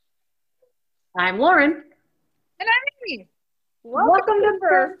I'm Lauren. And I'm Amy. Welcome Welcome to to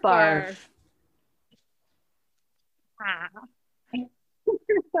Birth Birth Barf. Barf. Ah.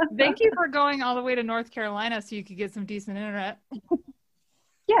 Thank you for going all the way to North Carolina so you could get some decent internet.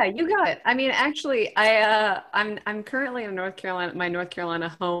 Yeah, you got it. I mean, actually, I'm currently in North Carolina, my North Carolina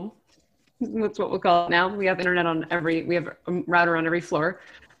home. That's what we'll call it now. We have internet on we have a router on every floor,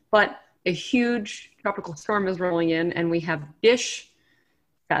 but a huge tropical storm is rolling in, and we have dish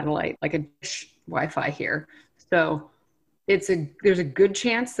satellite, like a dish Wi-Fi here. So there's a good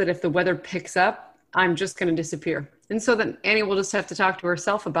chance that if the weather picks up, I'm just going to disappear. And so then Annie will just have to talk to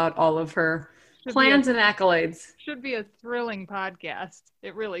herself about all of her Should be a plans and accolades. should be a thrilling podcast.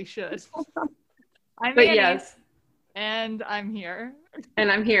 It really should. I'm But Annie, yes, and I'm here. and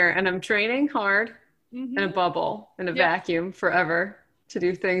I'm here and I'm training hard in a Mm-hmm. bubble, in a Yep. vacuum forever to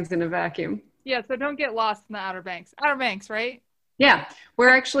do things in a vacuum. Yeah, so don't get lost in the Outer Banks. Outer Banks, right? Yeah, we're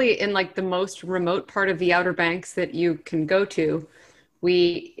actually in like the most remote part of the Outer Banks that you can go to.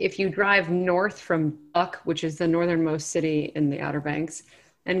 If you drive north from Buck, which is the northernmost city in the Outer Banks,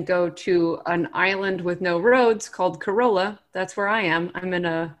 and go to an island with no roads called Corolla, that's where I am. I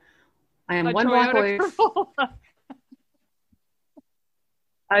am A one block Toyota away. Corolla.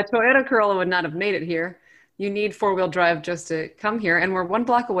 A Toyota Corolla would not have made it here. You need four-wheel drive just to come here, and we're one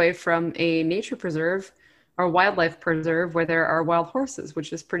block away from a nature preserve or wildlife preserve where there are wild horses,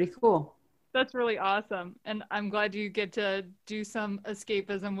 which is pretty cool. That's really awesome. And I'm glad you get to do some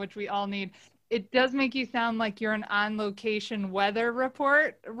escapism, which we all need. It does make you sound like you're an on-location weather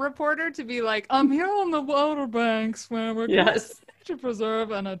reporter to be like, I'm here on the Outer Banks where we're going to Yes. nature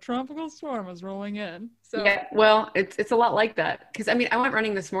preserve and a tropical storm is rolling in. So Yeah, well, it's a lot like that because I mean, I went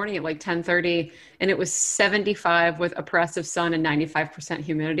running this morning at like 10:30 and it was 75 with oppressive sun and 95%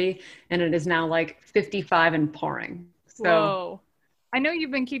 humidity, and it is now like 55 and pouring. So whoa. I know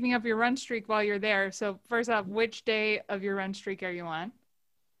you've been keeping up your run streak while you're there. So first off, which day of your run streak are you on?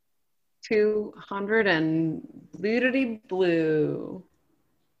 200 and blue.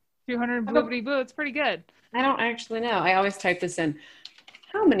 200 I don't, bloopity boo. It's pretty good. I don't actually know. I always type this in.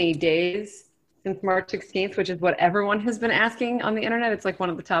 How many days since March 16th, which is what everyone has been asking on the internet? It's like one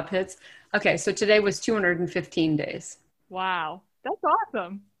of the top hits. Okay, so today was 215 days. Wow. That's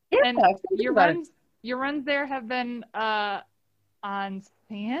awesome. Yeah, And think your about it. runs there have been on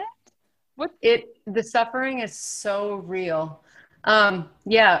sand? What? The suffering is so real.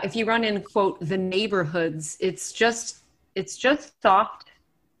 Yeah, if you run in quote the neighborhoods, it's just soft,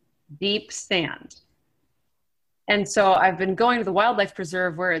 deep sand. And so I've been going to the wildlife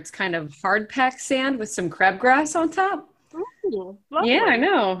preserve where it's kind of hard packed sand with some crabgrass on top. Ooh, Yeah, I lovely.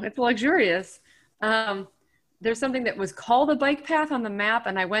 know. It's luxurious. Um, there's something that was called a bike path on the map,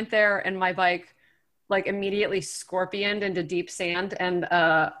 and I went there and my bike like immediately scorpioned into deep sand and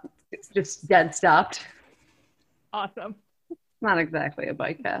it's just dead stopped. Awesome. Not exactly a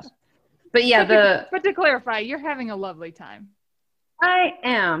bike path. But yeah, But to clarify, you're having a lovely time. I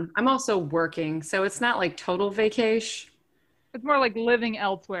am. I'm also working, so it's not like total vacation. It's more like living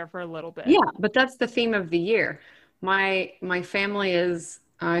elsewhere for a little bit. Yeah, but that's the theme of the year. My family is,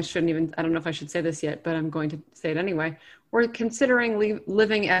 I don't know if I should say this yet, but I'm going to say it anyway. We're considering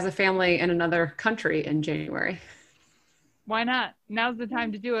living as a family in another country in January. Why not? Now's the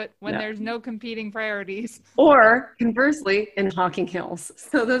time to do it when Yeah. there's no competing priorities. Or conversely, in Hocking Hills.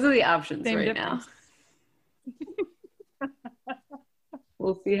 So those are the options Same right difference. now.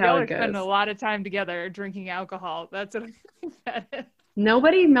 We'll see how Y'all it are spending a goes. lot of time together drinking alcohol. That's what I think that is.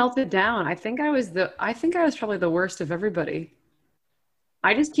 Nobody melted down. I think I was probably the worst of everybody.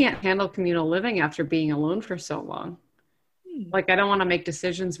 I just can't handle communal living after being alone for so long. Like I don't want to make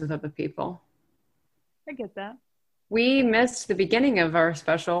decisions with other people. I get that. We missed the beginning of our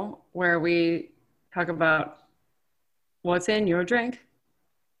special where we talk about what's in your drink.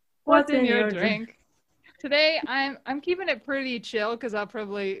 What's in your drink? Today I'm keeping it pretty chill because I'll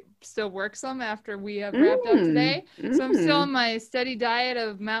probably still work some after we have wrapped up today. So I'm still on my steady diet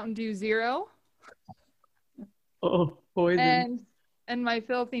of Mountain Dew Zero Oh, poison. and my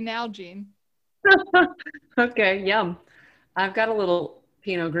filthy Nalgene. Okay, yum. I've got a little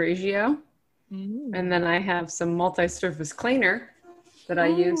Pinot Grigio, Mm. and then I have some multi-surface cleaner that I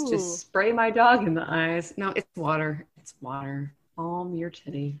use to Ooh. spray my dog in the eyes. No, it's water. It's water. Calm your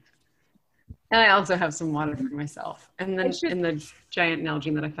titty. And I also have some water for myself. And I then should in the giant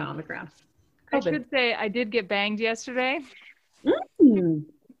Nalgene that I found on the ground. I COVID. should say I did get banged yesterday. Mm.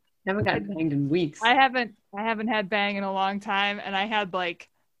 Haven't gotten banged in weeks. I haven't had bang in a long time, and I had like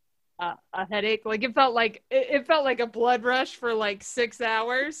a headache. Like it felt like a blood rush for like 6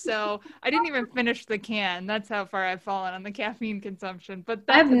 hours. So I didn't even finish the can. That's how far I've fallen on the caffeine consumption. But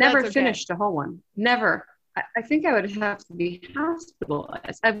I've never that's okay. finished a whole one. Never. I think I would have to be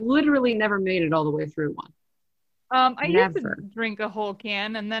hospitalized. I've literally never made it all the way through one. I used to Never. drink a whole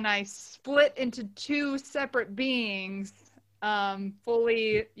can, and then I split into two separate beings,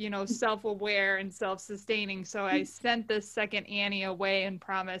 fully, self-aware and self-sustaining. So I sent the second Annie away and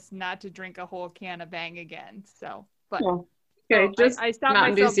promised not to drink a whole can of Bang again. So, but Oh, okay, so just I stopped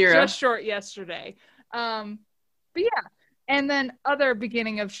Mountain Dew myself Zero. just short yesterday. But yeah. And then other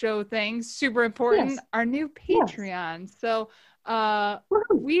beginning of show things, super important, Yes. our new Yes. Patreon. So Woohoo.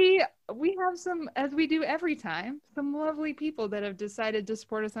 we have some, as we do every time, some lovely people that have decided to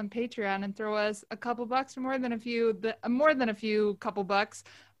support us on Patreon and throw us a couple bucks or more than a few couple bucks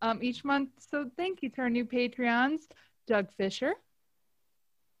each month. So thank you to our new Patreons, Doug Fisher,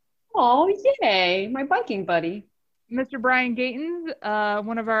 Oh, yay, my biking buddy. Mr. Brian Gatons,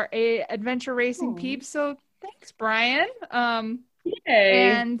 one of our adventure racing peeps. So thanks, Brian.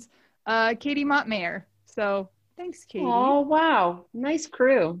 Yay. And Katie Montmayer. So thanks, Katie. Oh, wow. Nice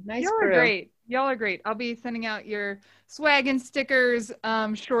crew. Nice Y'all crew. are great. Y'all are great. I'll be sending out your swag and stickers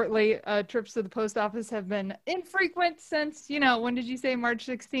shortly. Trips to the post office have been infrequent since, when did you say March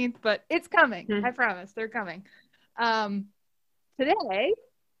 16th? But it's coming. I promise. They're coming. Today.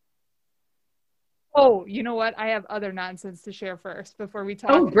 Oh, you know what? I have other nonsense to share first before we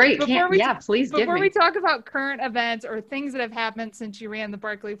talk. Oh, great. Please give me. Before we talk about current events or things that have happened since you ran the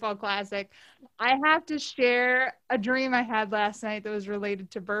Barkley Fall Classic, I have to share a dream I had last night that was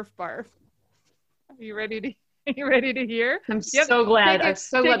related to Burf Barf. Are you ready to hear? I'm so glad. I'm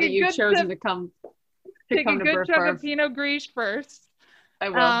so glad that you've chosen to come Take a to good Burf chunk Barf. of Pinot Gris first. I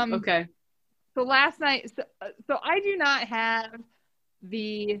will. Okay. So last night, so I do not have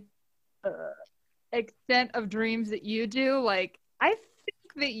the extent of dreams that you do. Like, I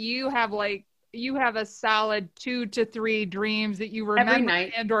think that you have a solid 2 to 3 dreams that you remember every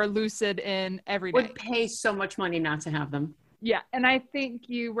night and or lucid in every would night. pay so much money not to have them. Yeah, and I think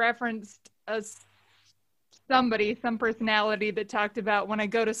you referenced some personality that talked about, when I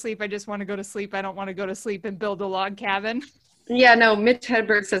go to sleep, I just want to go to sleep. I don't want to go to sleep and build a log cabin. Yeah, no, Mitch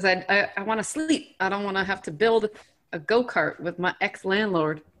Hedberg says I want to sleep. I don't want to have to build a go-kart with my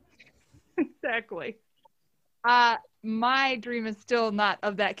ex-landlord. Exactly. My dream is still not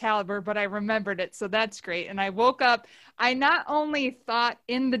of that caliber, but I remembered it, so that's great. And I woke up, I not only thought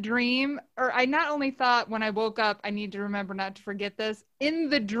when I woke up, I need to remember not to forget this. In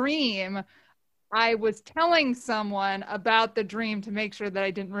the dream, I was telling someone about the dream to make sure that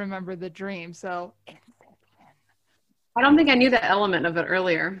I didn't remember the dream. So I don't think I knew the element of it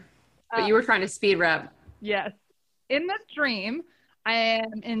earlier, but you were trying to speed rap. Yes. In this dream, I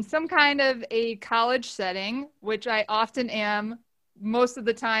am in some kind of a college setting, which I often am. Most of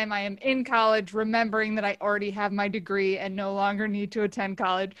the time I am in college, remembering that I already have my degree and no longer need to attend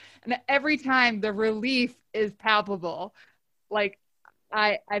college. And every time the relief is palpable. Like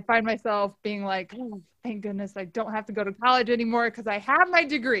I find myself being like, oh, thank goodness I don't have to go to college anymore because I have my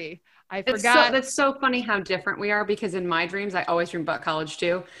degree. I forgot. That's so funny how different we are, because in my dreams, I always dream about college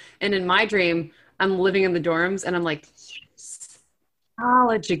too. And in my dream, I'm living in the dorms and I'm like, yes,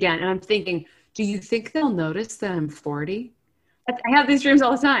 college again. And I'm thinking, do you think they'll notice that I'm 40? I have these dreams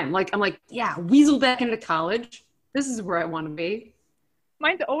all the time. Like, I'm like, yeah, weasel back into college. This is where I want to be.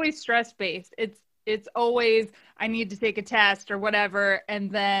 Mine's always stress-based. It's always, I need to take a test or whatever. And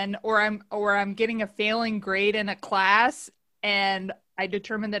then, or I'm getting a failing grade in a class and I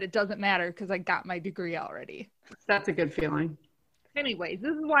determine that it doesn't matter because I got my degree already. That's a good feeling. Anyways,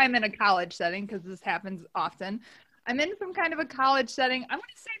 this is why I'm in a college setting, because this happens often. I'm in some kind of a college setting. I'm going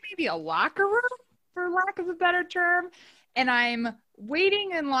to say maybe a locker room, for lack of a better term. And I'm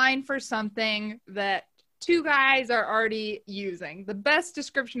waiting in line for something that 2 guys are already using. The best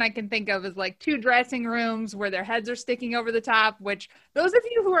description I can think of is like 2 dressing rooms where their heads are sticking over the top, which those of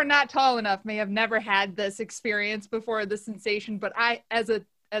you who are not tall enough may have never had this experience before, the sensation. But I, as a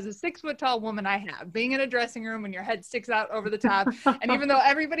 6-foot tall woman, I have. Being in a dressing room when your head sticks out over the top, and even though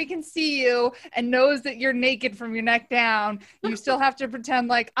everybody can see you and knows that you're naked from your neck down, you still have to pretend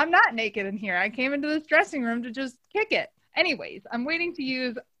like, I'm not naked in here. I came into this dressing room to just kick it. Anyways, I'm waiting to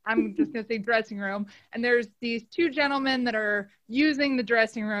use, I'm just going to say dressing room, and there's these 2 gentlemen that are using the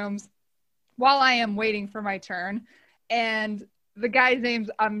dressing rooms while I am waiting for my turn. And the guys' names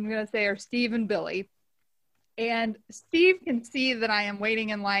I'm going to say are Steve and Billy. And Steve can see that I am waiting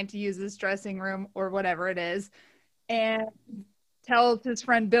in line to use this dressing room or whatever it is, and tells his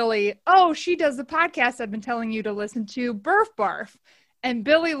friend Billy, oh, she does the podcast I've been telling you to listen to, Burf Barf. And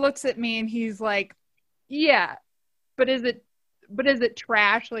Billy looks at me and he's like, yeah, but is it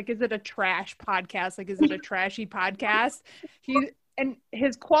trash? Like, is it a trash podcast? Like, is it a trashy podcast? And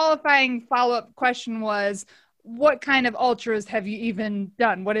his qualifying follow-up question was, what kind of ultras have you even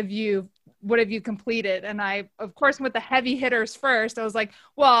done? What have you completed? And I, of course, with the heavy hitters first, I was like,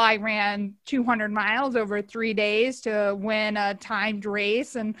 well, I ran 200 miles over 3 days to win a timed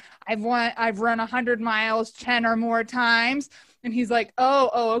race. And I've run 100 miles 10 or more times. And he's like,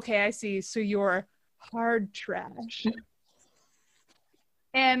 oh, okay, I see. So you're hard trash.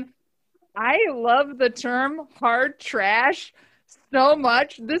 And I love the term hard trash so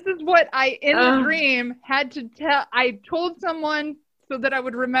much. This is what I, in the dream, had to tell. I told someone so that I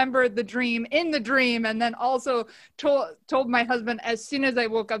would remember the dream in the dream, and then also told my husband as soon as I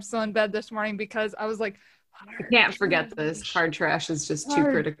woke up still in bed this morning, because I was like, I can't forget this. Hard trash is just too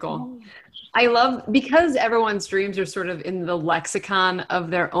critical. I love, because everyone's dreams are sort of in the lexicon of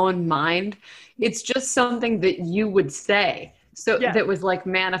their own mind. It's just something that you would say. So that was like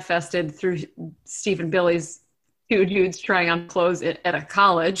manifested through Steve and Billy's two dudes trying on clothes at a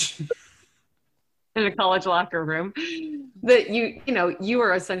college, in a college locker room, that you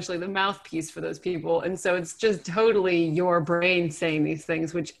are essentially the mouthpiece for those people. And so it's just totally your brain saying these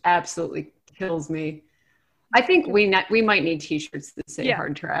things, which absolutely kills me. I think we might need t-shirts that say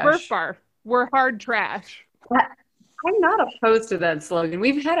hard trash. We're hard trash. I'm not opposed to that slogan.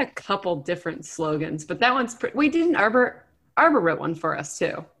 We've had a couple different slogans, but that one's we didn't Arbor wrote one for us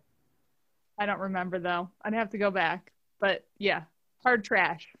too. I don't remember though. I'd have to go back. But yeah, hard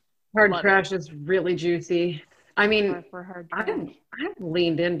trash. Hard trash is really juicy. I mean, I've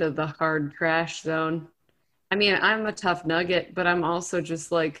leaned into the hard trash zone. I mean, I'm a tough nugget, but I'm also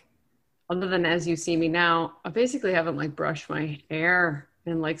just like, other than as you see me now, I basically haven't like brushed my hair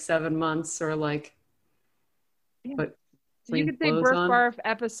in like 7 months or like. But you could say Birth Barf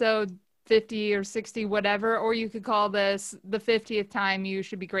episode 50 or 60, whatever, or you could call this the 50th time you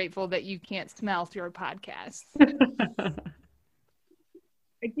should be grateful that you can't smell through a podcast.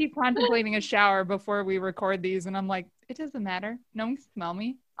 I keep contemplating a shower before we record these, and I'm like, it doesn't matter. No one can smell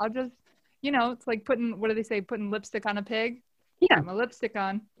me. I'll just, it's like putting lipstick on a pig. Yeah. Put my lipstick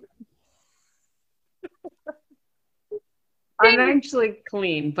on. I'm actually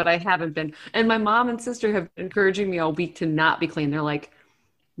clean, but I haven't been. And my mom and sister have been encouraging me all week to not be clean. They're like,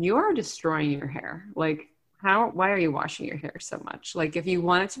 you are destroying your hair. Like, why are you washing your hair so much? Like, if you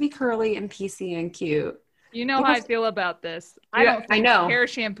want it to be curly and PC and cute. You know how I feel about this. I don't think hair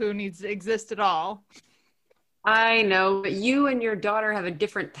shampoo needs to exist at all. I know, but you and your daughter have a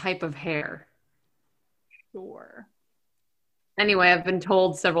different type of hair. Sure. Anyway, I've been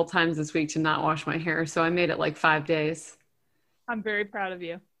told several times this week to not wash my hair, so I made it like 5 days. I'm very proud of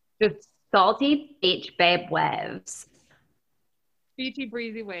you. Just salty beach babe waves. Beachy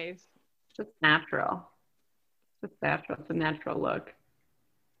breezy waves. Just natural. It's a natural look.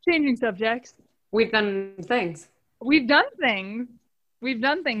 Changing subjects. We've done things.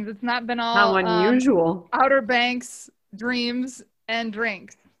 It's not been all how unusual. Outer Banks, dreams, and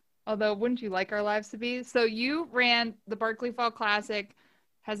drinks. Although, wouldn't you like our lives to be? So you ran the Barkley Fall Classic.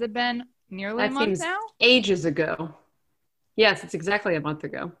 Has it been nearly a month now? Ages ago. Yes, it's exactly a month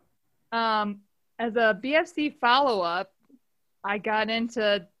ago. As a BFC follow-up, I got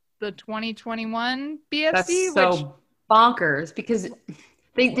into the 2021 BFC. That's so bonkers, because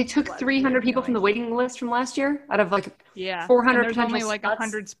they took 300 people from the waiting list from last year out of like 400 there's only like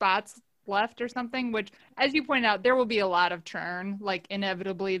 100 spots left or something, which, as you point out, there will be a lot of churn. Like,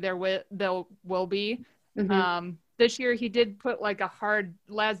 inevitably there will be. Mm-hmm. This year he did put like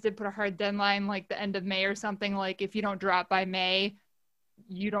Laz did put a hard deadline, like the end of May or something. Like, if you don't drop by May,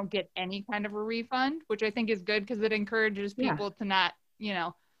 you don't get any kind of a refund, which I think is good, because it encourages people to not,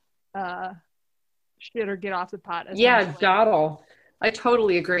 shit or get off the pot. Yeah, dawdle. I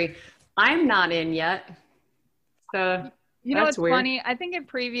totally agree. I'm not in yet. So it's weird. Funny. I think in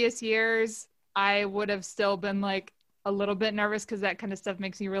previous years, I would have still been like a little bit nervous, because that kind of stuff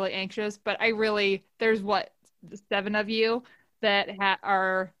makes me really anxious. But there's 7 of you that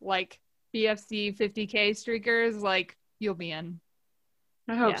are like BFC 50K streakers. Like, you'll be in.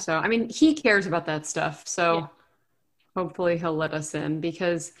 I hope so. I mean, he cares about that stuff. So hopefully he'll let us in,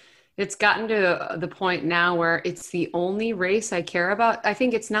 because it's gotten to the point now where it's the only race I care about. I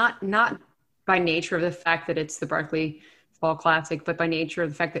think it's not by nature of the fact that it's the Barkley Fall Classic, but by nature of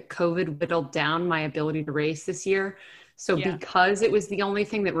the fact that COVID whittled down my ability to race this year. So because it was the only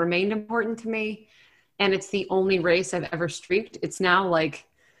thing that remained important to me, and it's the only race I've ever streaked, it's now like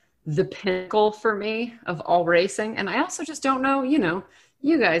the pinnacle for me of all racing. And I also just don't know,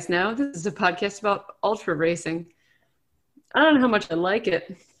 you guys know, this is a podcast about ultra racing. I don't know how much I like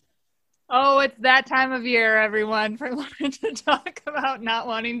it. Oh, it's that time of year, everyone, for Lauren to talk about not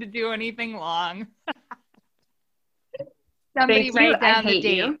wanting to do anything long. Somebody Thank you. write I down the hate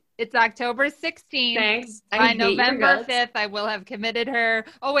date. you. It's October 16th. Thanks. I By hate your November guts. 5th, I will have committed her.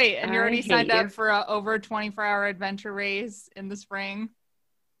 Oh, wait, and you I already hate signed up you. for a over 24-hour adventure race in the spring,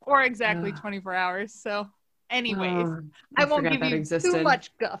 or exactly Ugh. 24 hours. So, anyways, Oh, I I won't forgot give that you too existed.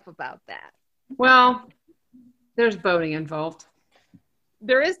 much guff about that. Well, there's boating involved.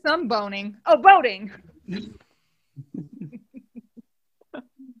 There is some boning. Oh, boating.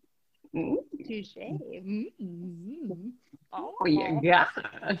 Mm. Touche. Mm-hmm. Oh, you got.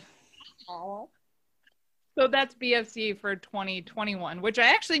 So that's BFC for 2021, which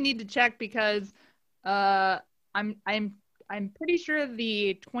I actually need to check because I'm pretty sure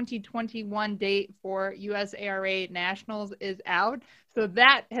the 2021 date for USARA Nationals is out. So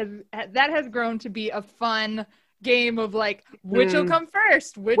that has grown to be a fun game of like which will come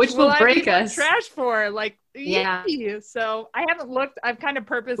first, which will will I break be us? trash for? Like, Yeah. So I haven't looked. I've kind of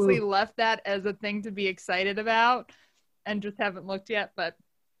purposely Ooh. left that as a thing to be excited about, and just haven't looked yet. But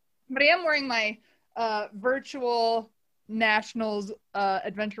I am wearing my virtual nationals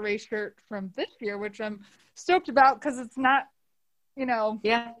adventure race shirt from this year, which I'm stoked about because it's not,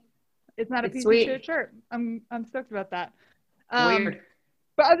 Yeah. it's not a It's piece sweet. of shit shirt. I'm stoked about that. Weird.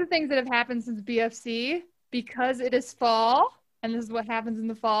 But other things that have happened since BFC, because it is fall, and this is what happens in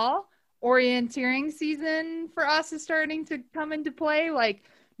the fall, orienteering season for us is starting to come into play. Like,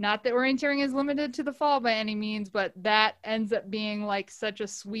 not that orienteering is limited to the fall by any means, but that ends up being like such a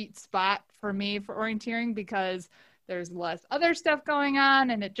sweet spot for me for orienteering because there's less other stuff going on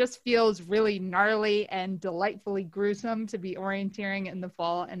and it just feels really gnarly and delightfully gruesome to be orienteering in the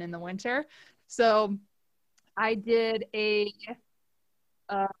fall and in the winter. So I did a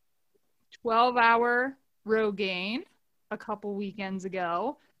 12-hour Rogaine a couple weekends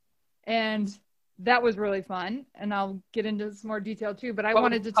ago, and that was really fun. And I'll get into some more detail too. But I What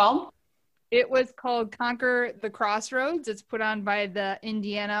wanted was to. it called? It was called Conquer the Crossroads. It's put on by the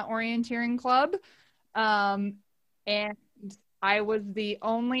Indiana Orienteering Club, and I was the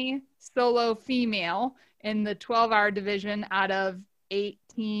only solo female in the 12-hour division out of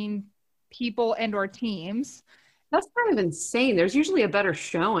 18 people and or teams. That's kind of insane. There's usually a better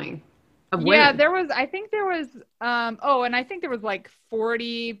showing of Yeah, women. I think there was and I think there was like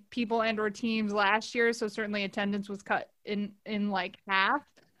 40 people and or teams last year, so certainly attendance was cut in like half.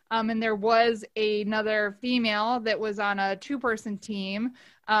 And there was another female that was on a 2-person team.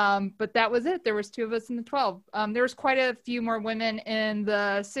 But that was it. There was 2 of us in the 12. There was quite a few more women in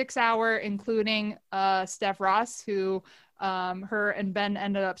the 6-hour, including Steph Ross, who her and Ben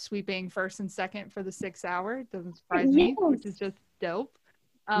ended up sweeping first and second for the 6-hour. Doesn't surprise me, which is just dope.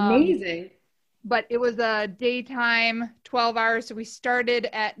 Amazing. But it was a daytime 12 hours. So we started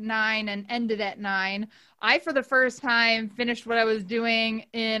at 9 and ended at 9. I, for the first time, finished what I was doing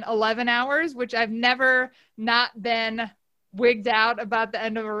in 11 hours, which I've never not been wigged out about the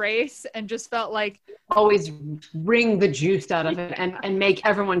end of a race and just felt like Always wring the juice out of it and make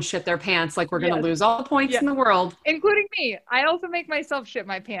everyone shit their pants like we're going to lose all the points in the world. Including me. I also make myself shit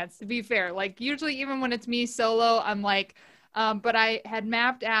my pants, to be fair. Like, usually, even when it's me solo, I'm like, but I had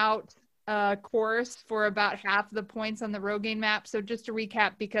mapped out course for about half the points on the Rogaine map. So just to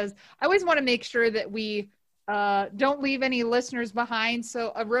recap, because I always want to make sure that we don't leave any listeners behind.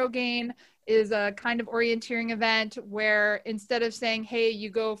 So a Rogaine is a kind of orienteering event where instead of saying, hey, you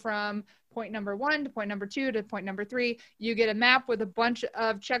go from point number 1 to point number 2 to point number 3, you get a map with a bunch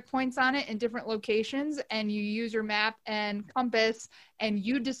of checkpoints on it in different locations, and you use your map and compass, and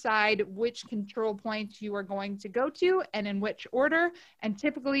you decide which control points you are going to go to and in which order. And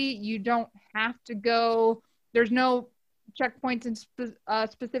typically you don't have to go, there's no checkpoints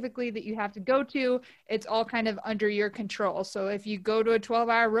specifically that you have to go to. It's all kind of under your control. So if you go to a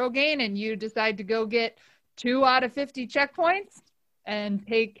 12-hour Rogaine and you decide to go get 2 out of 50 checkpoints and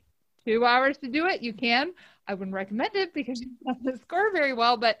take 2 hours to do it, you can. I wouldn't recommend it because you don't have to score very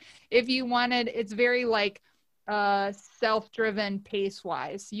well, but if you wanted, it's very like self-driven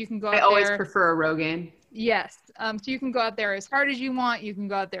pace-wise. You can go out there. I always prefer a Rogaine. Yes. So you can go out there as hard as you want. You can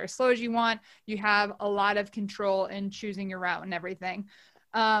go out there as slow as you want. You have a lot of control in choosing your route and everything.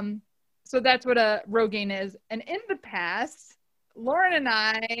 So that's what a Rogaine is. And in the past, Lauren and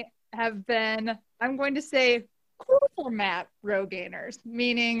I have been, I'm going to say, cool map Rogainers,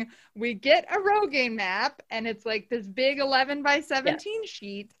 meaning we get a Rogaine map and it's like this big 11 by 17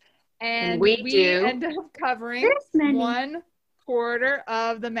 sheet. And we end up covering 1/4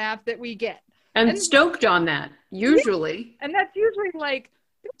 of the map that we get. And stoked on that, usually. And that's usually like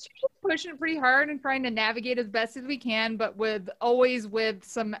pushing pretty hard and trying to navigate as best as we can, but always with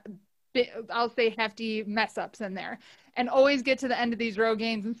some, I'll say, hefty mess ups in there, and always get to the end of these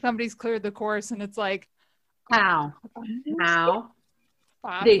Rogaines and somebody's cleared the course and it's like, how possible?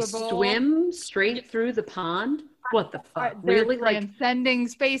 They swim straight through the pond? What the fuck? Really? Like transcending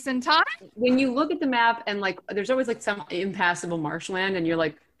space and time? When you look at the map and like there's always like some impassable marshland and you're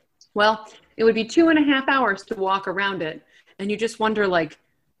like, well, it would be 2.5 hours to walk around it. And you just wonder, like,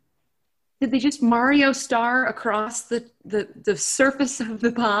 did they just Mario Star across the surface of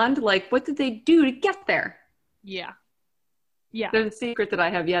the pond? Like, what did they do to get there? Yeah. There's a secret that I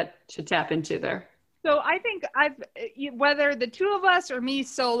have yet to tap into there. So I think whether the two of us or me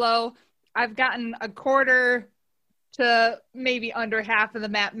solo, I've gotten a quarter to maybe under half of the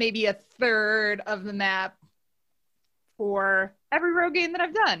map, maybe a third of the map for every Rogaine that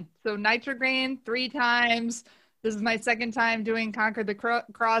I've done. So Nitrograine 3 times. This is my second time doing Conquer the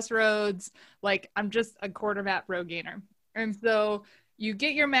Crossroads. Like, I'm just a quarter map Rogainer. And so you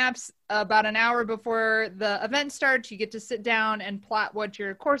get your maps about an hour before the event starts. You get to sit down and plot what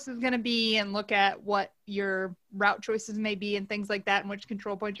your course is going to be and look at what your route choices may be and things like that and which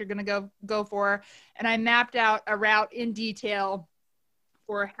control points you're going to go for. And I mapped out a route in detail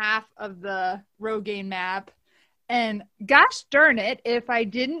for half of the Rogaine map. And gosh darn it, if I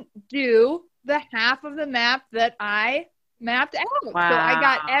didn't do the half of the map that I mapped out. Wow. So I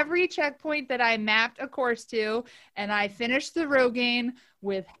got every checkpoint that I mapped a course to, and I finished the Rogaine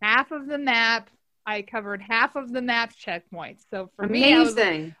with half of the map. I covered half of the map checkpoints. So for me, I was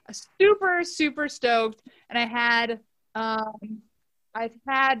super, super stoked. And I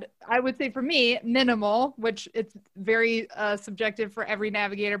would say for me, minimal, which it's very subjective for every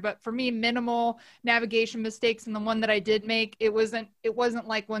navigator, but for me, minimal navigation mistakes. And the one that I did make, it wasn't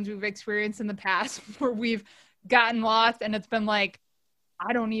like ones we've experienced in the past where we've gotten lost and it's been like,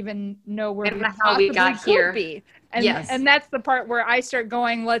 I don't even know where we got here. And, yes. And that's the part where I start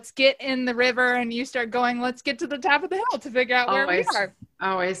going, let's get in the river, and you start going, let's get to the top of the hill to figure out where we are.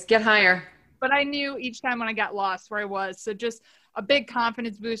 Always get higher. But I knew each time when I got lost where I was. So just a big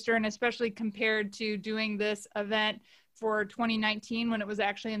confidence booster, and especially compared to doing this event for 2019 when it was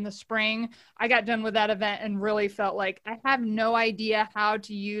actually in the spring. I got done with that event and really felt like I have no idea how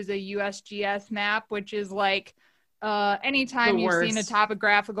to use a USGS map, which is like anytime you've seen a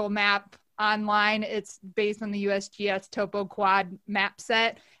topographical map online, it's based on the USGS Topo Quad map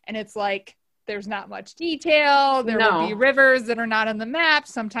set. And it's like, there's not much detail. There will be rivers that are not on the map.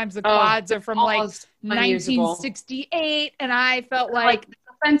 Sometimes the quads are from like 1968. And I felt like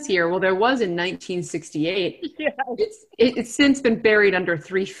fence here. Well, there was in 1968. Yeah. It's since been buried under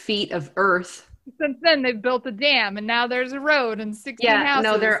 3 feet of earth. Since then, they've built a dam, and now there's a road and 16 houses.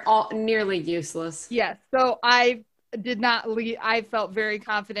 No, they're all nearly useless. Yes. So I did not leave. I felt very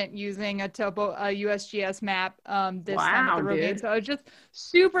confident using a USGS map this time at the Rogaine. So I was just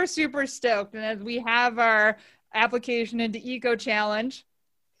super, super stoked. And as we have our application into Eco Challenge,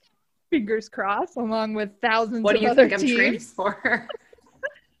 fingers crossed, along with thousands of other teams. What do you think I'm training for?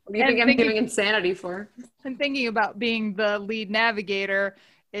 What do you think I'm giving insanity for? And thinking about being the lead navigator,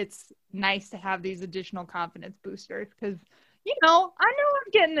 it's nice to have these additional confidence boosters because, I know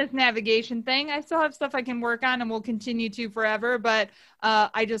I'm getting this navigation thing. I still have stuff I can work on and will continue to forever, but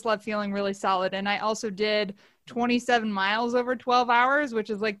I just love feeling really solid. And I also did 27 miles over 12 hours,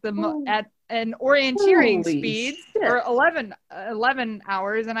 which is like at an orienteering speed for 11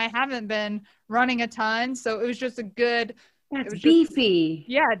 hours. And I haven't been running a ton. So it was just a good... That's beefy.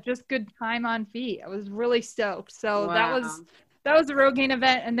 Just good time on feet. I was really stoked. So that was the Rogaine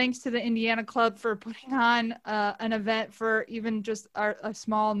event, and thanks to the Indiana Club for putting on an event for even just a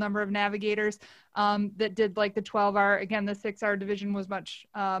small number of navigators that did like the 12-hour. Again, the 6-hour division was much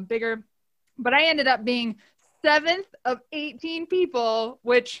bigger, but I ended up being 7th of 18 people,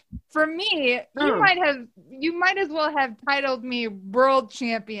 which for me, you might as well have titled me world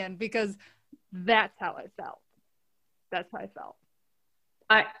champion because that's how I felt. That's how I felt.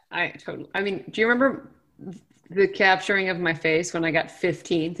 I totally. I mean, do you remember the capturing of my face when I got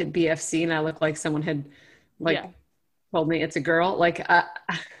 15th at BFC and I looked like someone had told me it's a girl? Like,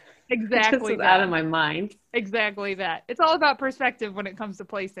 exactly. That. Out of my mind. Exactly that. It's all about perspective when it comes to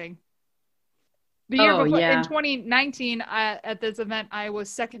placing. The year before, in 2019, at this event, I was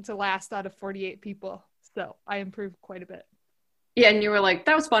second to last out of 48 people. So I improved quite a bit. Yeah, and you were like,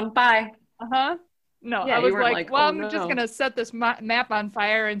 that was fun. Bye. Uh-huh. No, I was like, I'm just going to set this map on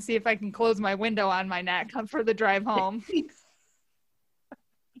fire and see if I can close my window on my neck for the drive home.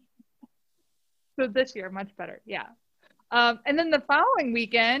 So this year, much better. Yeah. And then the following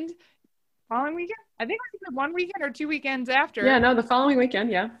weekend, I think it was 1 weekend or 2 weekends after. Yeah, no, the following weekend.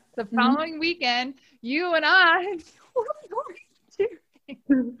 Yeah. the following weekend, you and I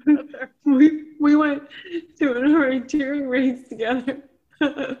we went to an orienteering race together.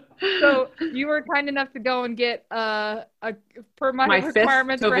 So you were kind enough to go and get per my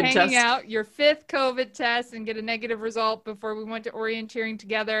requirements for hanging out, your 5th COVID test and get a negative result before we went to orienteering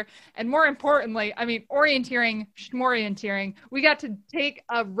together. And more importantly, I mean, schmorienteering, we got to take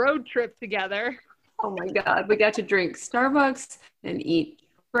a road trip together. Oh my God. We got to drink Starbucks and eat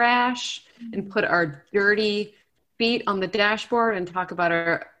trash and put our dirty feet on the dashboard and talk about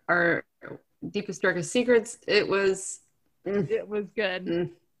our deepest, darkest secrets. It was good. It was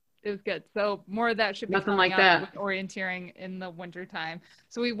good. So more of that should be nothing coming like that with orienteering in the wintertime.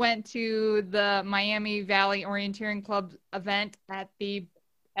 So we went to the Miami Valley Orienteering Club event at the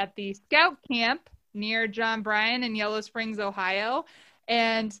Scout Camp near John Bryan in Yellow Springs, Ohio.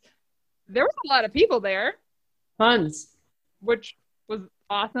 And there was a lot of people there. Tons. Which was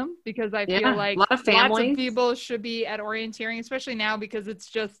awesome because I feel like a lot of families. Lots of people should be at orienteering, especially now because it's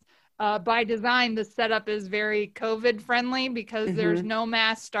just by design, the setup is very COVID friendly because there's no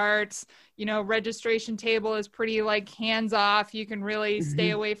mass starts, registration table is pretty like hands off. You can really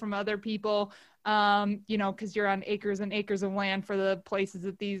stay away from other people, because you're on acres and acres of land for the places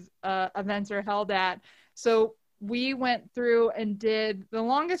that these events are held at. So we went through and did the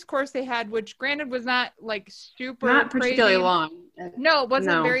longest course they had, which granted was not like not particularly crazy. long. No, it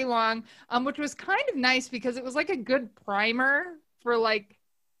wasn't very long, which was kind of nice because it was like a good primer for like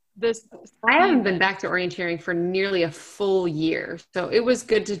this. I haven't been back to orienteering for nearly a full year, so it was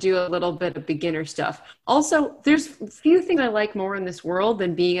good to do a little bit of beginner stuff. Also, there's few things I like more in this world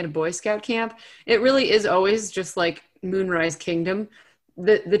than being at a Boy Scout camp. It really is always just like Moonrise Kingdom.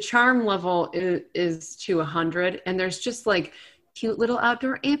 The charm level is to 100, and there's just like cute little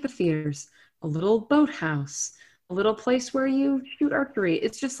outdoor amphitheaters, a little boathouse, a little place where you shoot archery.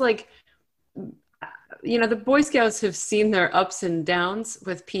 It's just like, the Boy Scouts have seen their ups and downs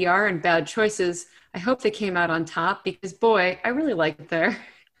with PR and bad choices. I hope they came out on top because, boy, I really like it there.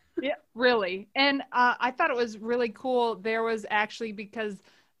 Yeah, really. And I thought it was really cool. There was actually, because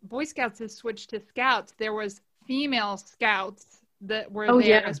Boy Scouts has switched to Scouts, there was female Scouts that were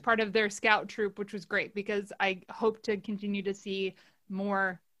there as part of their Scout troop, which was great because I hope to continue to see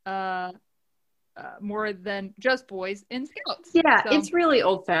more than just boys in Scouts. Yeah, so it's really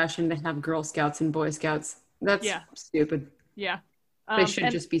old-fashioned to have Girl Scouts and Boy Scouts. That's stupid. Yeah. They should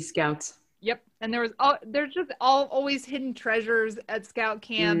just be Scouts. Yep. And there's just always hidden treasures at Scout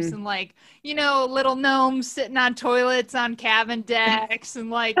camps and like, little gnomes sitting on toilets on cabin decks and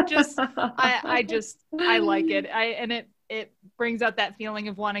like just I like it. It brings out that feeling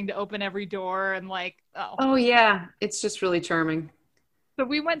of wanting to open every door and like, oh yeah, it's just really charming. So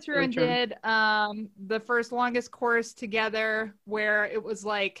we went through and did the first longest course together where it was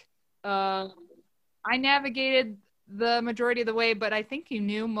like I navigated the majority of the way, but I think you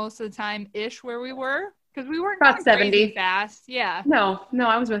knew most of the time ish where we were because we weren't about 70 fast. Yeah. No,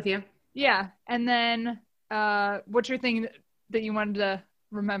 I was with you. Yeah. And then what's your thing that you wanted to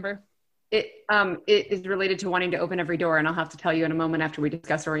remember? It is related to wanting to open every door, and I'll have to tell you in a moment after we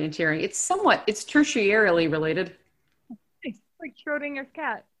discuss orienteering. It's tertiarily related. It's like Schrodinger's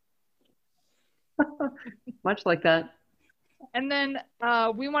cat. Much like that. And then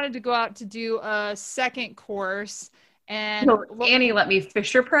we wanted to go out to do a second course, and Annie let me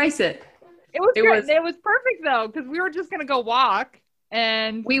Fisher Price it. It was perfect though because we were just gonna go walk.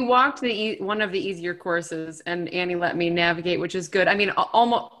 And we walked one of the easier courses, and Annie let me navigate, which is good. I mean,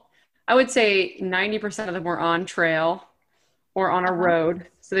 almost. I would say 90% of them were on trail or on a road.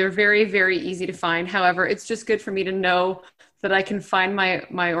 So they were very, very easy to find. However, it's just good for me to know that I can find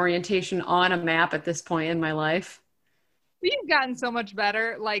my orientation on a map at this point in my life. We've gotten so much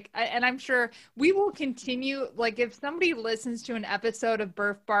better. And I'm sure we will continue. Like if somebody listens to an episode of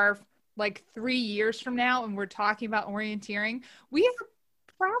Burf Barf, like 3 years from now, and we're talking about orienteering, we are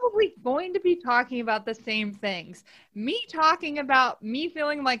probably going to be talking about the same things. Me talking about me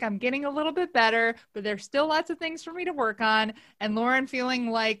feeling like I'm getting a little bit better, but there's still lots of things for me to work on. And Lauren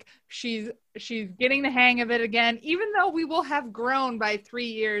feeling like she's getting the hang of it again. Even though we will have grown by 3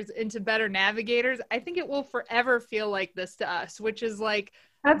 years into better navigators, I think it will forever feel like this to us, which is like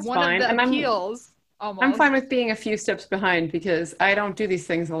that's one fine. of the appeals. Almost. I'm fine with being a few steps behind because I don't do these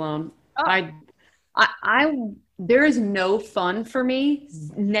things alone. I there is no fun for me,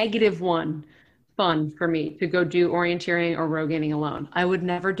 -1 fun for me to go do orienteering or rogating alone. I would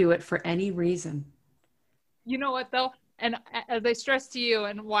never do it for any reason. You know what though? And as I stressed to you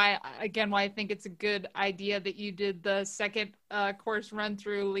and why I think it's a good idea that you did the second course run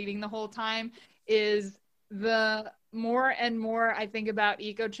through leading the whole time is more and more I think about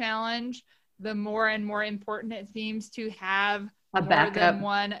Eco Challenge, the more and more important it seems to have A more backup. than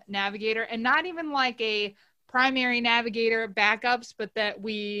one navigator, and not even like a primary navigator backups, but that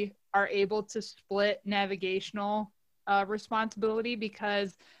we are able to split navigational responsibility,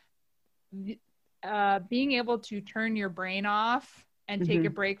 because being able to turn your brain off and take a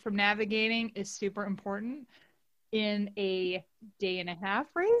break from navigating is super important in a day and a half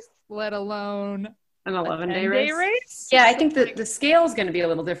race, let alone An 11-day 10-day race. race. Yeah, I think that the scale is going to be a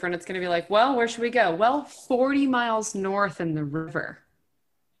little different. It's going to be like, well, where should we go? Well, 40 miles north in the river.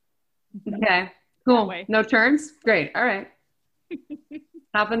 Okay, cool. way. No turns? Great. All right.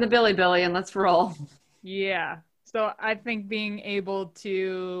 Hop in the Billy and let's roll. Yeah. So I think being able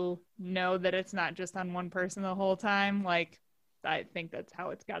to know that it's not just on one person the whole time, like, I think that's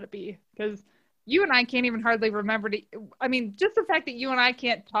how it's got to be. Because you and I can't even hardly remember to, I mean, just the fact that you and I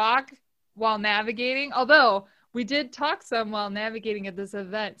can't talk while navigating, although we did talk some while navigating at this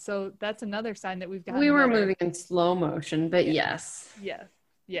event. So that's another sign that we've gotten We were better. moving in slow motion, but yes. Yes.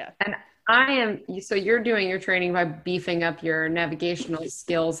 Yes. And so you're doing your training by beefing up your navigational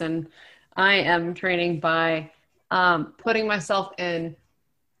skills, and I am training by putting myself in,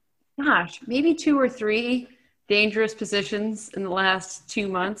 maybe 2 or 3 dangerous positions in the last 2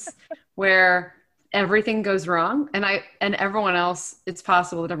 months where everything goes wrong. And everyone else, it's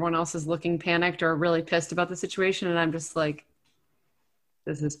possible that everyone else is looking panicked or really pissed about the situation. And I'm just like,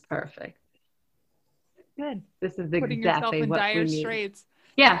 this is perfect. Good. This is Putting yourself exactly in what we dire need. straits.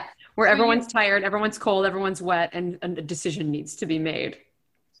 Yeah, where So everyone's tired, everyone's cold, everyone's wet, and a decision needs to be made.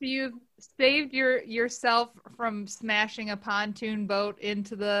 So you've saved yourself from smashing a pontoon boat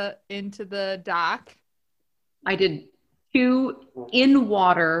into the dock. I did 2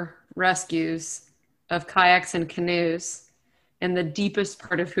 in-water rescues of kayaks and canoes in the deepest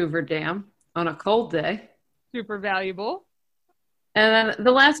part of Hoover Dam on a cold day. Super valuable. And then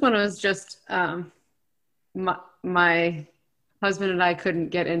the last one was just my husband and I couldn't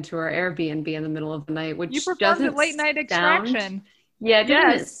get into our Airbnb in the middle of the night, which You performed doesn't a late night extraction. Yeah, it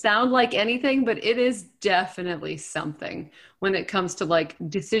doesn't sound like anything, but it is definitely something when it comes to like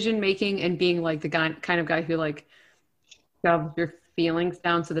decision making and being like the kind of guy who like shoves your feelings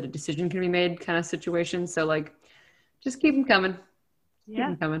down so that a decision can be made kind of situation. So like, just keep them coming. Keep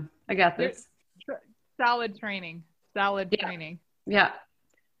them coming. I got this. Solid training. Training. Yeah.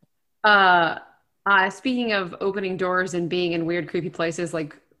 Speaking of opening doors and being in weird, creepy places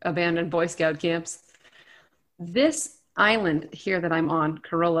like abandoned Boy Scout camps, this island here that I'm on,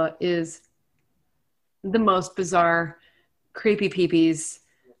 Corolla, is the most bizarre, creepy peepees,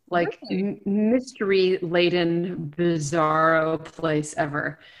 like mystery-laden, bizarro place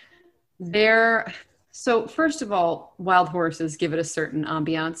ever. So first of all, wild horses give it a certain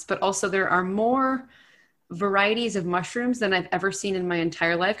ambiance, but also there are more varieties of mushrooms than I've ever seen in my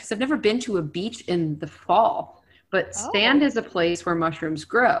entire life, because I've never been to a beach in the fall. But Stand is a place where mushrooms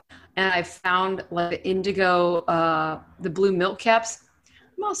grow. And I found like indigo, the blue milk caps.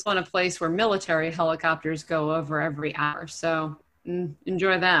 I'm also in a place where military helicopters go over every hour. So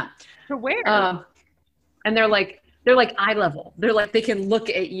enjoy that. To where? And they're like eye level. They're like, they can look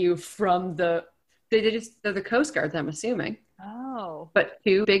at you from they're the Coast Guards, I'm assuming. Oh. But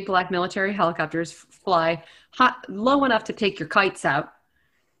 2 big black military helicopters fly low enough to take your kites out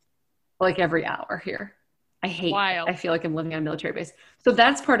like every hour here. I feel like I'm living on a military base. So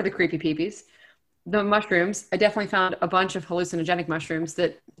that's part of the creepy peepees. The mushrooms, I definitely found a bunch of hallucinogenic mushrooms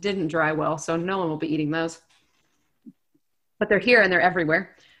that didn't dry well, so no one will be eating those. But they're here and they're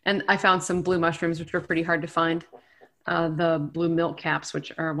everywhere. And I found some blue mushrooms, which were pretty hard to find. The blue milk caps,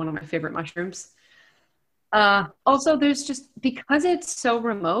 which are one of my favorite mushrooms. Also, there's just, because it's so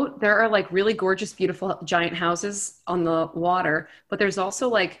remote, there are like really gorgeous, beautiful giant houses on the water, but there's also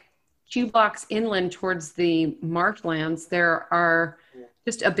like 2 blocks inland towards the marshlands, there are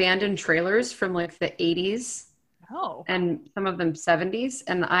just abandoned trailers from like the 80s and some of them 70s.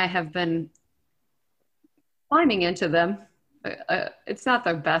 And I have been climbing into them. It's not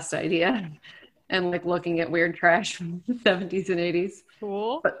the best idea. And like looking at weird trash from the 70s and 80s.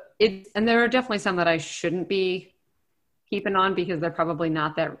 Cool. But and there are definitely some that I shouldn't be keeping on because they're probably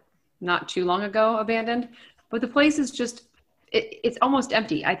not too long ago abandoned. But the place is just, it's almost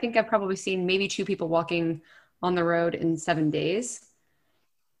empty. I think I've probably seen maybe 2 people walking on the road in 7 days.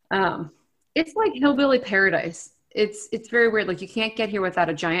 It's like hillbilly paradise. It's very weird. Like you can't get here without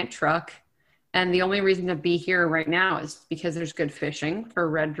a giant truck. And the only reason to be here right now is because there's good fishing for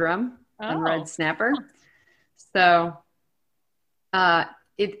red drum and red snapper. So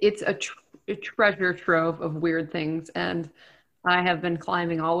it's a treasure trove of weird things. And I have been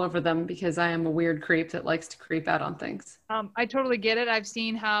climbing all over them because I am a weird creep that likes to creep out on things. I totally get it. I've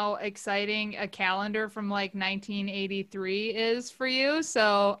seen how exciting a calendar from like 1983 is for you,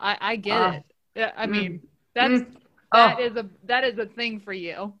 so I get Uh, it. Yeah, I mm, mean, that's mm. Oh, that is a thing for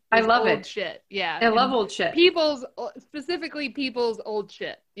you. I Is love old it. shit. Yeah, I love and old shit. people's specifically people's old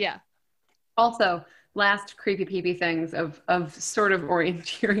shit. Yeah. Also, last creepy peepy things of sort of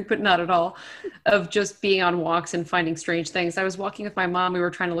orienteering, but not at all, of just being on walks and finding strange things. I was walking with my mom. We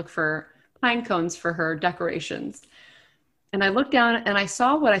were trying to look for pine cones for her decorations. And I looked down and I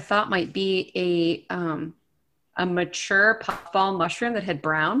saw what I thought might be a mature puffball mushroom that had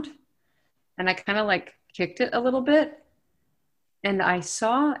browned. And I kind of like kicked it a little bit. And I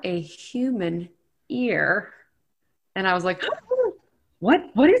saw a human ear. And I was like,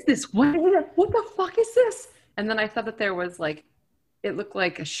 what is this? What the fuck is this? And then I thought that there was like, it looked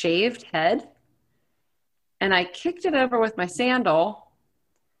like a shaved head. And I kicked it over with my sandal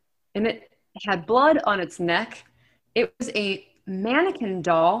and it had blood on its neck. It was a mannequin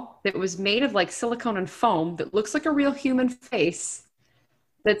doll that was made of like silicone and foam that looks like a real human face.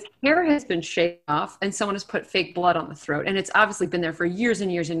 That's hair has been shaved off and someone has put fake blood on the throat. And it's obviously been there for years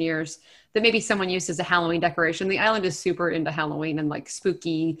and years and years that maybe someone used as a Halloween decoration. The island is super into Halloween and like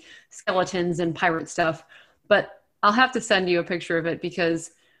spooky skeletons and pirate stuff. But I'll have to send you a picture of it because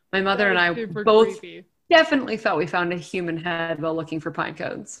my mother and I both creepy. definitely thought we found a human head while looking for pine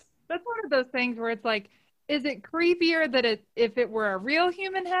cones. That's one of those things where it's like, is it creepier that if it were a real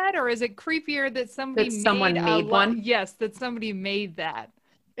human head, or is it creepier that Someone made one? Yes, that somebody made that.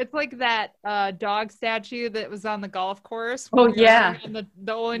 It's like that dog statue that was on the golf course. Oh, when we were yeah. on the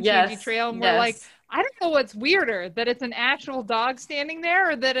Olentangy Yes, Trail, and we're yes. like, I don't know what's weirder, that it's an actual dog standing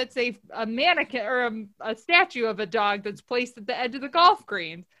there, or that it's a mannequin or a statue of a dog that's placed at the edge of the golf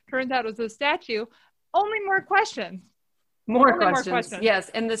green. Turns out it was a statue. Only more questions. More questions. Yes,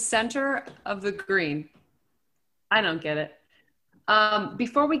 in the center of the green. I don't get it.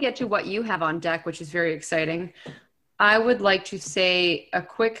 Before we get to what you have on deck, which is very exciting, I would like to say a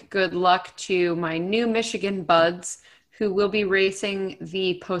quick good luck to my new Michigan buds who will be racing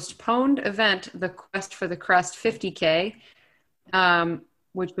the postponed event, the Quest for the Crest 50K,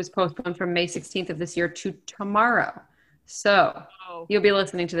 which was postponed from May 16th of this year to tomorrow. So you'll be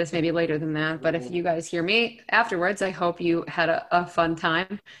listening to this maybe later than that, but if you guys hear me afterwards, I hope you had a fun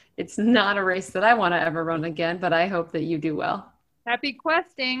time. It's not a race that I want to ever run again, but I hope that you do well. Happy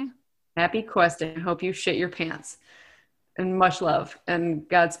questing. Happy questing. Hope you shit your pants. And much love and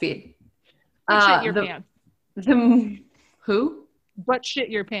Godspeed. Shit your pants. Who? But shit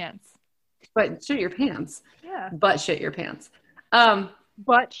your pants. But shit your pants. Yeah. But shit your pants.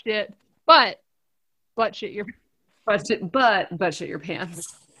 But shit. But shit your. But shit your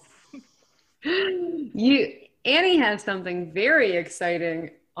pants. Annie has something very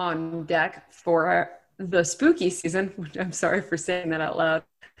exciting on deck for the spooky season, which I'm sorry for saying that out loud.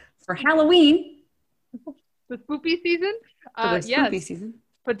 For Halloween. The spoopy season? For the spoopy yes. season.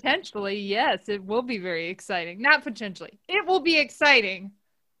 Potentially, yes. It will be very exciting. Not potentially. It will be exciting.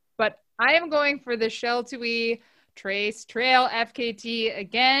 But I am going for the Sheltowee Trace Trail FKT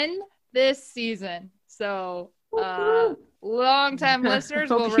again this season. So long-time listeners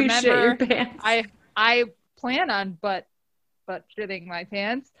will remember I plan on but shitting my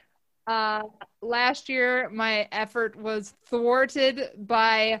pants. Last year, my effort was thwarted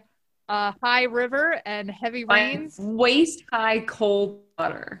by high river and heavy rains. Waist high cold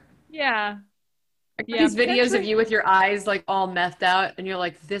water. Yeah. These videos of you with your eyes like all methed out and you're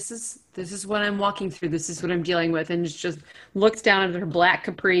like, this is what I'm walking through. This is what I'm dealing with. And just looks down at her black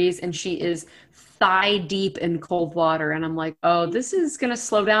capris and she is thigh deep in cold water. And I'm like, oh, this is going to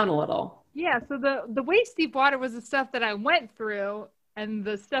slow down a little. Yeah. So the waist deep water was the stuff that I went through, and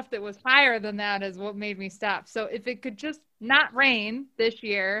the stuff that was higher than that is what made me stop. So if it could just not rain this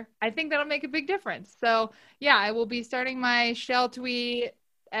year, I think that'll make a big difference. So yeah, I will be starting my Sheltowee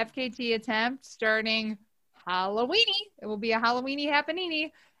FKT attempt starting Halloweeny. It will be a Halloweeny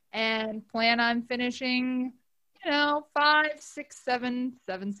happenini, and plan on finishing, 5, 6, 7,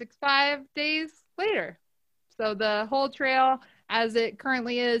 7, 6, 5 days later. So the whole trail as it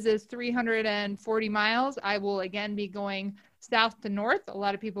currently is 340 miles. I will again be going south to north. A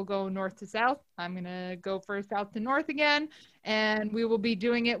lot of people go north to south. I'm going to go for south to north again. And we will be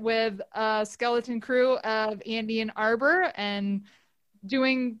doing it with a skeleton crew of Andy and Arbor and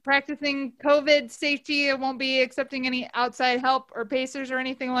practicing COVID safety. I won't be accepting any outside help or pacers or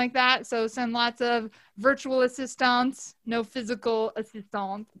anything like that. So send lots of virtual assistance, no physical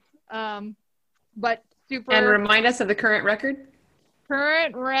assistance. But super. And remind us of the current record.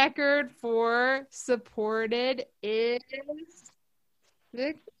 Current record for supported is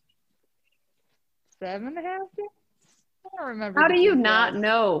 6, 7.5 days. I don't remember How the do you not details.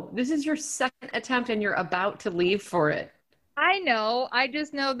 know? This is your second attempt and you're about to leave for it. I know. I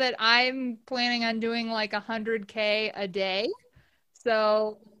just know that I'm planning on doing like 100K a day.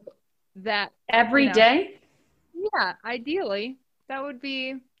 So that, you Every know, day? yeah, ideally that would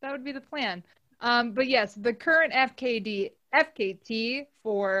be the plan. But yes, the current FKT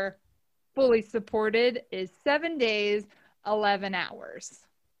for fully supported is 7 days, 11 hours.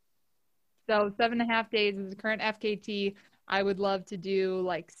 So 7.5 days is the current FKT. I would love to do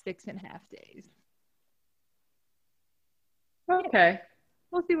like 6.5 days. Okay.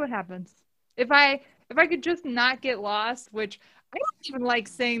 We'll see what happens. If I could just not get lost, which I don't even like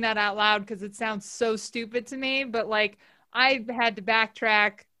saying that out loud because it sounds so stupid to me, but like I had to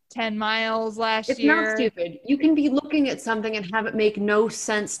backtrack 10 miles last It's not year. stupid. You can be looking at something and have it make no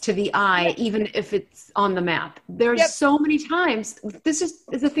sense to the eye, Yep, even if it's on the map. There's yep, so many times this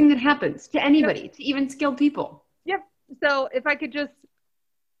is a thing that happens to yep, anybody, to even skilled people. yep. So if I could just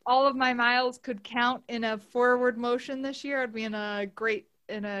all of my miles could count in a forward motion this year, I'd be in a great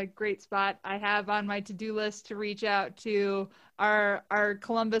spot. I have on my to-do list to reach out to our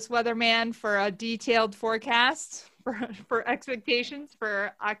Columbus weatherman for a detailed forecast for expectations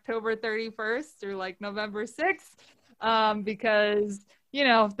for October 31st through like November 6th. Because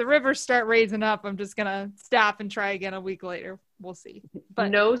if the rivers start raising up, I'm just gonna stop and try again a week later. We'll see.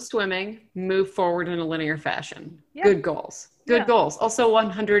 But No swimming, move forward in a linear fashion. yeah, Good goals. Good yeah. goals. Also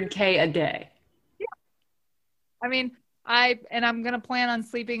 100K a day. I mean, I'm gonna plan on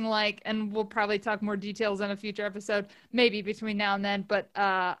sleeping and we'll probably talk more details on a future episode, maybe between now and then. But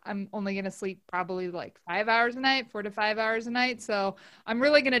I'm only gonna sleep probably like 5 hours a night, 4 to 5 hours a night. So I'm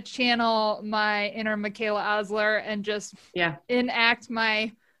really gonna channel my inner Michaela Osler and just Yeah. enact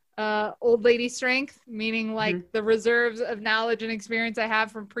my old lady strength, meaning Mhm. like the reserves of knowledge and experience I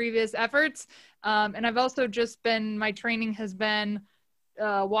have from previous efforts. And I've also just been my training has been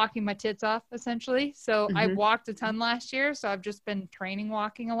walking my tits off essentially. So I Mhm. walked a ton last year. So I've just been training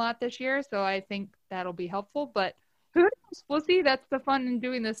walking a lot this year. So I think that'll be helpful. But who knows? We'll see. That's the fun in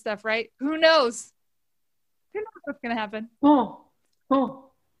doing this stuff, right? Who knows? Who knows what's gonna happen? Oh,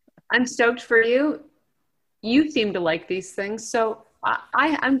 oh. I'm stoked for you. You seem to like these things, so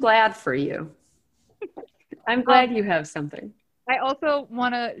I'm glad for you. I'm Um, glad you have something. I also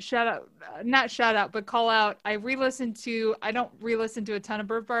want to shout out, not shout out, but call out. I don't re-listen to a ton of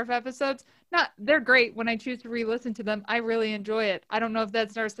Bird Barf episodes. They're great. When I choose to re-listen to them, I really enjoy it. I don't know if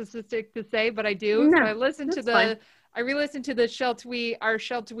that's narcissistic to say, but I do. So No, that's fine. I re-listened to our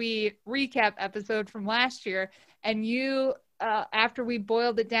Sheltwee recap episode from last year. And after we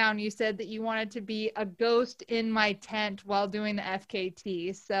boiled it down, you said that you wanted to be a ghost in my tent while doing the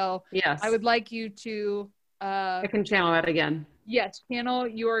FKT. So I Yes, would like you to, I can channel that again. yes, channel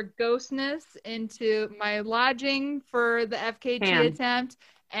your ghostness into my lodging for the FKT Can. attempt,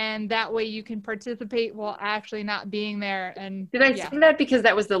 and that way you can participate while actually not being there. And Did I yeah, say that because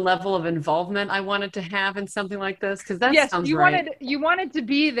that was the level of involvement I wanted to have in something like this? Because that yes, sounds right. you wanted to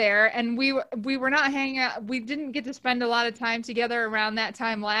be there, and we were not hanging out. We didn't get to spend a lot of time together around that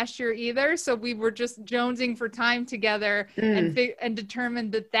time last year either. So we were just jonesing for time together, Mm, and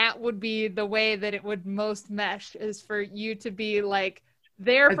determined that that would be the way that it would most mesh is for you to be like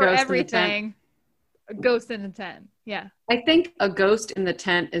there a for ghost in the tent. everything. A ghost in a tent. Yeah. I think A Ghost in the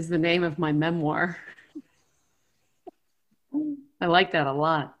Tent is the name of my memoir. I like that a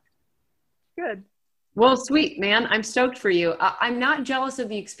lot. Good. Well, sweet, man. I'm stoked for you. I'm not jealous of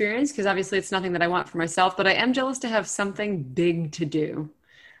the experience because obviously it's nothing that I want for myself, but I am jealous to have something big to do.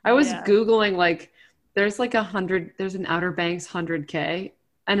 I was Yeah. Googling, like, there's an Outer Banks 100K.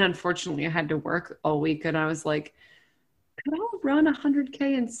 And unfortunately, I had to work all week. And I was like, could I run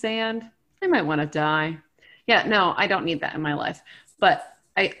 100K in sand? I might want to die. Yeah, no, I don't need that in my life. But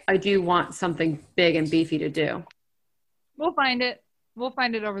I do want something big and beefy to do. We'll find it. We'll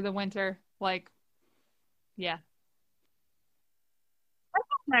find it over the winter. Yeah.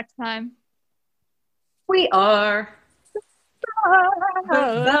 Next time. We are.